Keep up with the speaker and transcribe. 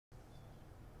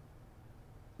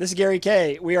This is Gary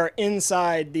Kay. We are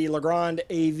inside the Legrand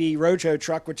AV Roadshow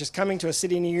truck, which is coming to a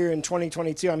city near you in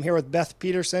 2022. I'm here with Beth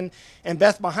Peterson. And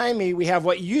Beth, behind me, we have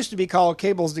what used to be called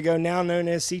Cables to Go, now known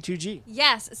as C2G.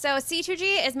 Yes, so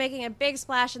C2G is making a big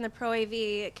splash in the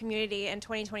ProAV community in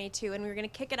 2022, and we were going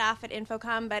to kick it off at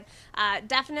InfoComm, but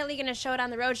definitely going to show it on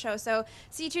the roadshow. So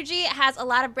C2G has a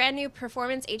lot of brand new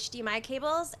performance HDMI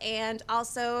cables and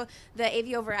also the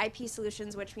AV over IP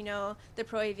solutions, which we know the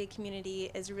ProAV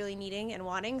community is really needing and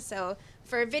wanting. So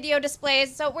for video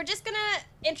displays, so we're just going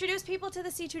to introduce people to the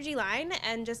C2G line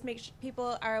and just make sure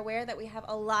people are aware that we have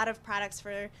a lot of products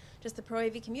for just the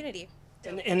ProAV community.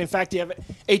 And in fact, you have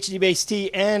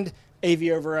HDBaseT and AV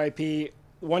over IP,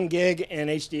 1 gig, and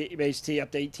HDBaseT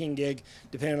up to 18 gig,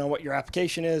 depending on what your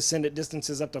application is. Send it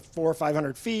distances up to 400 or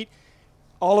 500 feet.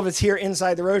 All of it's here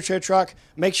inside the roadshow truck.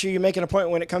 Make sure you make an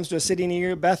appointment when it comes to a city near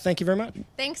you. Beth, thank you very much.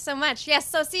 Thanks so much. Yes,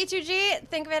 so C2G,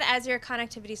 think of it as your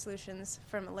connectivity solutions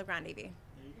from Legrand AV.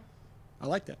 I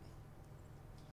like that.